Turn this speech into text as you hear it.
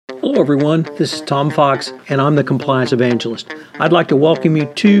Hello, everyone. This is Tom Fox, and I'm the Compliance Evangelist. I'd like to welcome you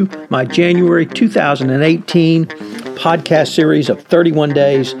to my January 2018 podcast series of 31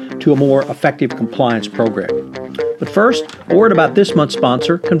 Days to a More Effective Compliance Program. But first, a word about this month's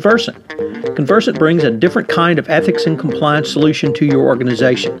sponsor, Conversant. Conversant brings a different kind of ethics and compliance solution to your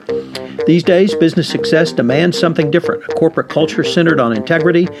organization. These days, business success demands something different, a corporate culture centered on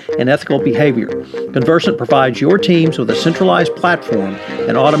integrity and ethical behavior. Conversant provides your teams with a centralized platform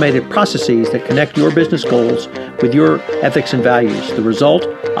and automated processes that connect your business goals with your ethics and values. The result,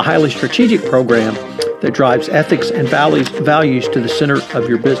 a highly strategic program that drives ethics and values to the center of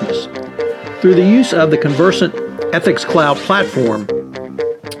your business. Through the use of the Conversant Ethics Cloud platform,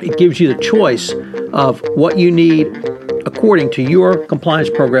 it gives you the choice of what you need according to your compliance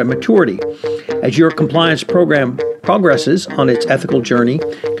program maturity. As your compliance program progresses on its ethical journey,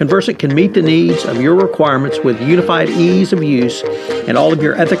 Conversant can meet the needs of your requirements with unified ease of use and all of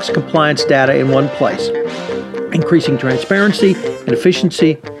your ethics compliance data in one place, increasing transparency and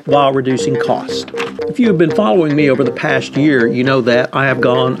efficiency while reducing cost. If you have been following me over the past year, you know that I have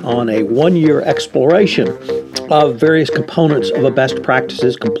gone on a one-year exploration of various components of a best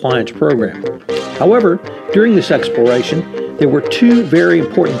practices compliance program. However, during this exploration, there were two very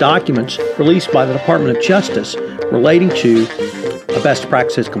important documents released by the Department of Justice relating to a best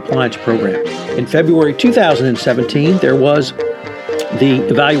practices compliance program. In February 2017, there was the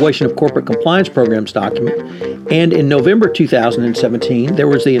Evaluation of Corporate Compliance Programs document, and in November 2017, there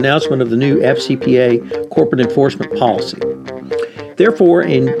was the announcement of the new FCPA Corporate Enforcement Policy. Therefore,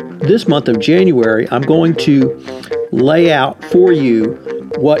 in this month of January, I'm going to lay out for you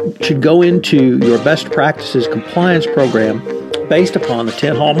what should go into your best practices compliance program based upon the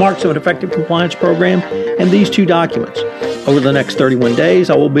 10 hallmarks of an effective compliance program and these two documents. Over the next 31 days,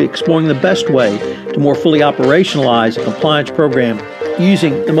 I will be exploring the best way to more fully operationalize a compliance program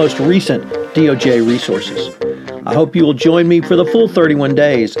using the most recent DOJ resources. I hope you will join me for the full 31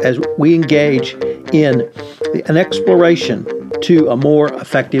 days as we engage in an exploration to a more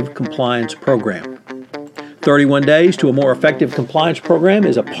effective compliance program. 31 Days to a More Effective Compliance Program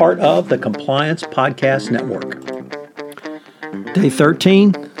is a part of the Compliance Podcast Network. Day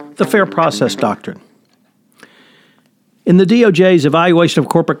 13, the Fair Process Doctrine. In the DOJ's Evaluation of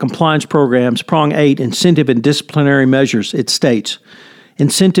Corporate Compliance Programs, Prong 8, Incentive and Disciplinary Measures, it states,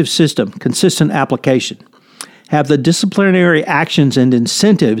 incentive system, consistent application. Have the disciplinary actions and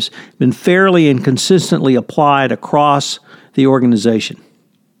incentives been fairly and consistently applied across the organization?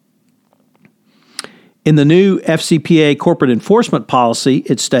 In the new FCPA Corporate Enforcement Policy,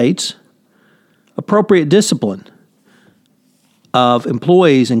 it states, appropriate discipline of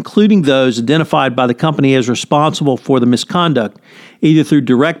employees, including those identified by the company as responsible for the misconduct, either through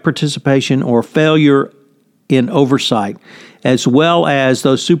direct participation or failure in oversight, as well as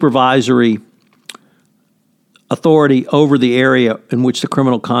those supervisory authority over the area in which the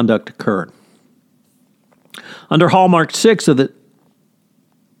criminal conduct occurred. Under Hallmark 6 of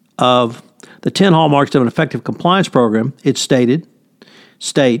the 10 hallmarks of an effective compliance program, it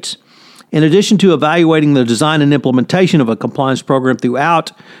states, in addition to evaluating the design and implementation of a compliance program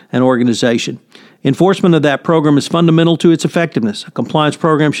throughout an organization, enforcement of that program is fundamental to its effectiveness. A compliance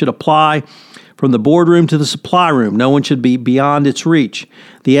program should apply from the boardroom to the supply room. No one should be beyond its reach.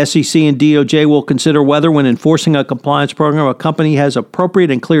 The SEC and DOJ will consider whether, when enforcing a compliance program, a company has appropriate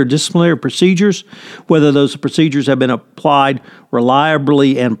and clear disciplinary procedures, whether those procedures have been applied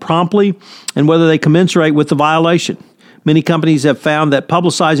reliably and promptly, and whether they commensurate with the violation. Many companies have found that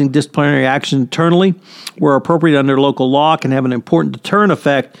publicizing disciplinary action internally, where appropriate under local law, can have an important deterrent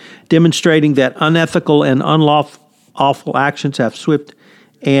effect, demonstrating that unethical and unlawful actions have swift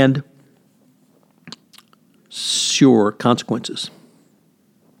and sure consequences.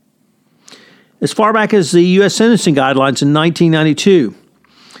 As far back as the U.S. Sentencing Guidelines in 1992,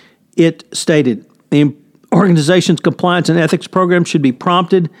 it stated the organization's compliance and ethics program should be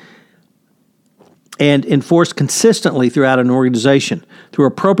prompted and enforced consistently throughout an organization through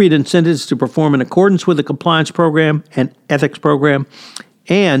appropriate incentives to perform in accordance with the compliance program and ethics program,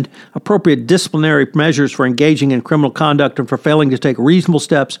 and appropriate disciplinary measures for engaging in criminal conduct and for failing to take reasonable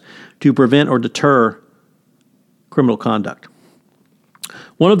steps to prevent or deter criminal conduct.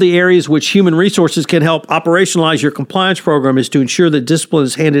 One of the areas which human resources can help operationalize your compliance program is to ensure that discipline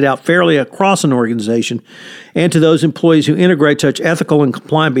is handed out fairly across an organization and to those employees who integrate such ethical and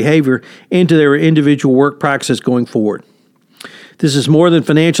compliant behavior into their individual work practices going forward. This is more than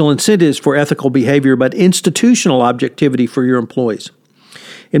financial incentives for ethical behavior, but institutional objectivity for your employees.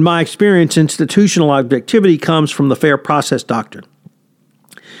 In my experience, institutional objectivity comes from the Fair Process Doctrine.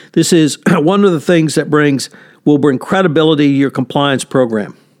 This is one of the things that will bring credibility to your compliance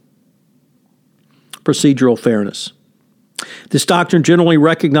program. procedural fairness. This doctrine generally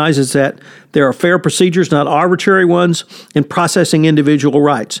recognizes that there are fair procedures, not arbitrary ones, in processing individual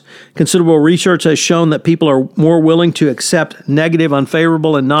rights. Considerable research has shown that people are more willing to accept negative,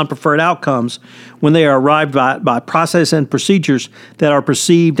 unfavorable, and non-preferred outcomes when they are arrived by process and procedures that are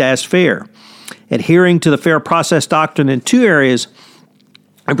perceived as fair. Adhering to the fair process doctrine in two areas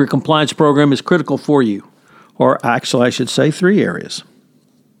of your compliance program is critical for you, or actually I should say 3 areas.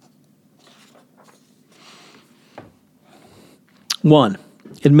 1,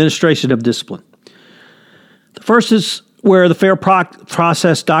 administration of discipline. The first is where the fair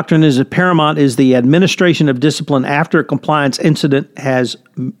process doctrine is paramount is the administration of discipline after a compliance incident has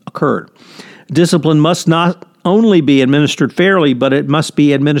occurred. Discipline must not only be administered fairly, but it must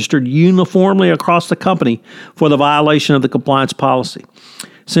be administered uniformly across the company for the violation of the compliance policy.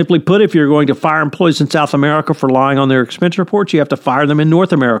 Simply put, if you're going to fire employees in South America for lying on their expense reports, you have to fire them in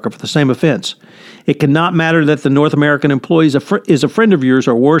North America for the same offense. It cannot matter that the North American employee is a friend of yours,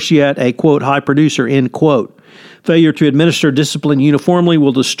 or worse yet, a, quote, high producer, end quote. Failure to administer discipline uniformly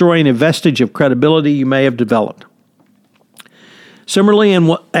will destroy any vestige of credibility you may have developed. Similarly,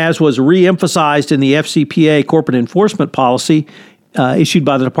 and as was re-emphasized in the FCPA corporate enforcement policy issued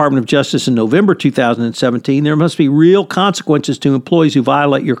by the Department of Justice in November 2017, there must be real consequences to employees who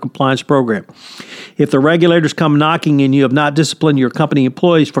violate your compliance program. If the regulators come knocking and you have not disciplined your company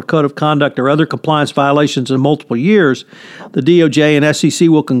employees for code of conduct or other compliance violations in multiple years, the DOJ and SEC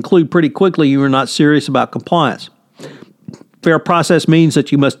will conclude pretty quickly you are not serious about compliance. Fair process means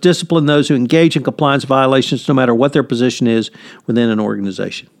that you must discipline those who engage in compliance violations no matter what their position is within an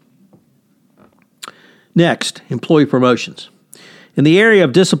organization. Next, employee promotions. In the area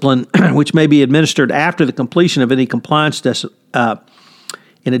of discipline, which may be administered after the completion of any compliance,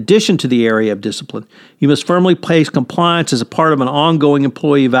 in addition to the area of discipline, you must firmly place compliance as a part of an ongoing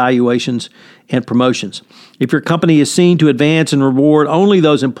employee evaluations and promotions. If your company is seen to advance and reward only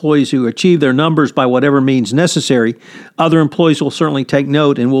those employees who achieve their numbers by whatever means necessary, other employees will certainly take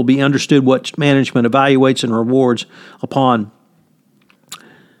note and will be understood what management evaluates and rewards upon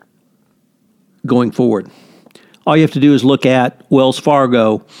going forward. All you have to do is look at Wells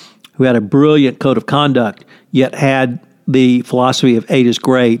Fargo, who had a brilliant code of conduct, yet had the philosophy of 8 is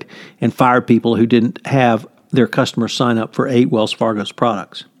great, and fired people who didn't have their customers sign up for 8 Wells Fargo's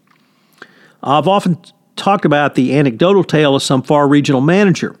products. I've often talked about the anecdotal tale of some far regional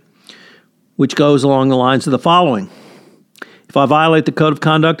manager, which goes along the lines of the following. If I violate the code of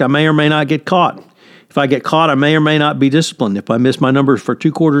conduct, I may or may not get caught. If I get caught, I may or may not be disciplined. If I miss my numbers for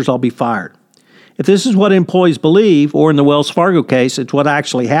 2 quarters, I'll be fired. If this is what employees believe, or in the Wells Fargo case, it's what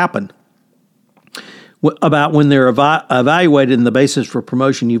actually happened about when they're evaluated in the basis for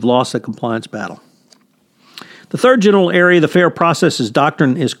promotion, you've lost the compliance battle. The third general area the fair processes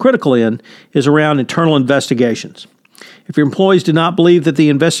doctrine is critical in is around internal investigations. If your employees do not believe that the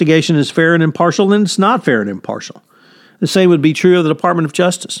investigation is fair and impartial, then it's not fair and impartial. The same would be true of the Department of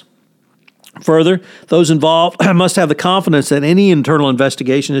Justice. Further, those involved must have the confidence that any internal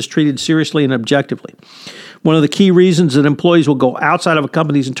investigation is treated seriously and objectively. One of the key reasons that employees will go outside of a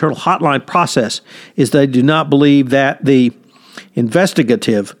company's internal hotline process is they do not believe that the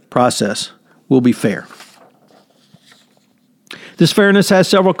investigative process will be fair. This fairness has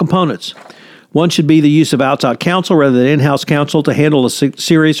several components. One should be the use of outside counsel rather than in-house counsel to handle a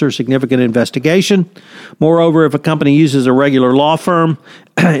serious or significant investigation. Moreover, if a company uses a regular law firm,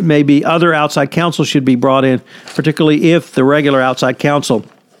 it may be other outside counsel should be brought in, particularly if the regular outside counsel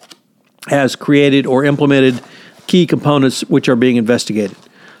has created or implemented key components which are being investigated.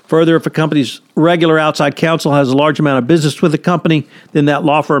 Further, if a company's regular outside counsel has a large amount of business with the company, then that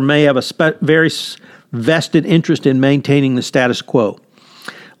law firm may have a very vested interest in maintaining the status quo.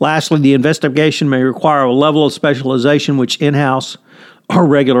 Lastly, the investigation may require a level of specialization which in-house or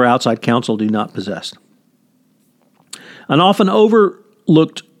regular outside counsel do not possess. An often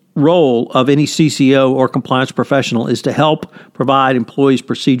overlooked role of any CCO or compliance professional is to help provide employees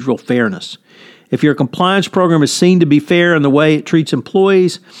procedural fairness. If your compliance program is seen to be fair in the way it treats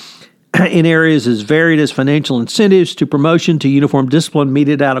employees in areas as varied as financial incentives to promotion to uniform discipline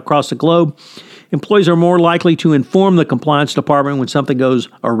meted out across the globe, employees are more likely to inform the compliance department when something goes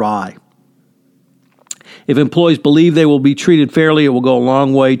awry. If employees believe they will be treated fairly, it will go a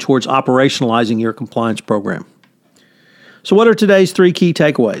long way towards operationalizing your compliance program. So what are today's 3 key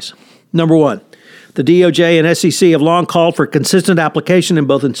takeaways? Number 1, the DOJ and SEC have long called for consistent application in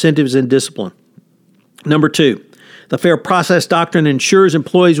both incentives and discipline. Number 2, the fair process doctrine ensures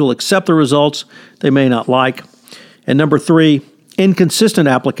employees will accept the results they may not like. And number 3, inconsistent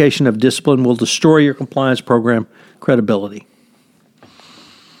application of discipline will destroy your compliance program credibility.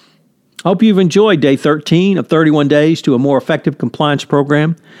 I hope you've enjoyed Day 13 of 31 Days to a More Effective Compliance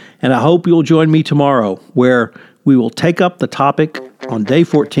Program, and I hope you'll join me tomorrow, where we will take up the topic on Day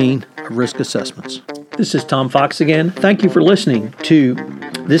 14 of risk assessments. This is Tom Fox again. Thank you for listening to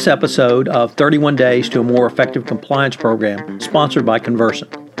this episode of 31 Days to a More Effective Compliance Program, sponsored by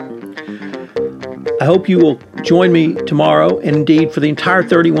Conversant. I hope you will join me tomorrow and indeed for the entire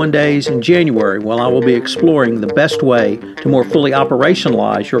 31 days in January, while I will be exploring the best way to more fully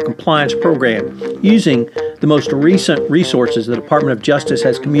operationalize your compliance program using the most recent resources the Department of Justice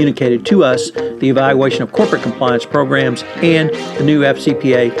has communicated to us, the evaluation of corporate compliance programs, and the new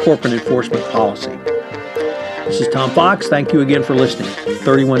FCPA corporate enforcement policy. This is Tom Fox. Thank you again for listening.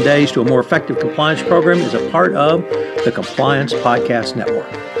 31 Days to a More Effective Compliance Program is a part of the Compliance Podcast Network.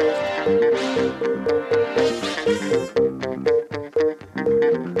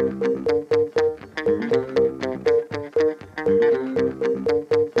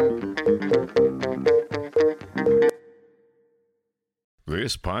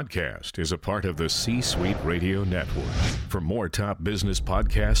 This podcast is a part of the C-Suite Radio Network. For more top business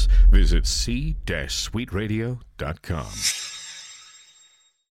podcasts, visit c-suiteradio.com.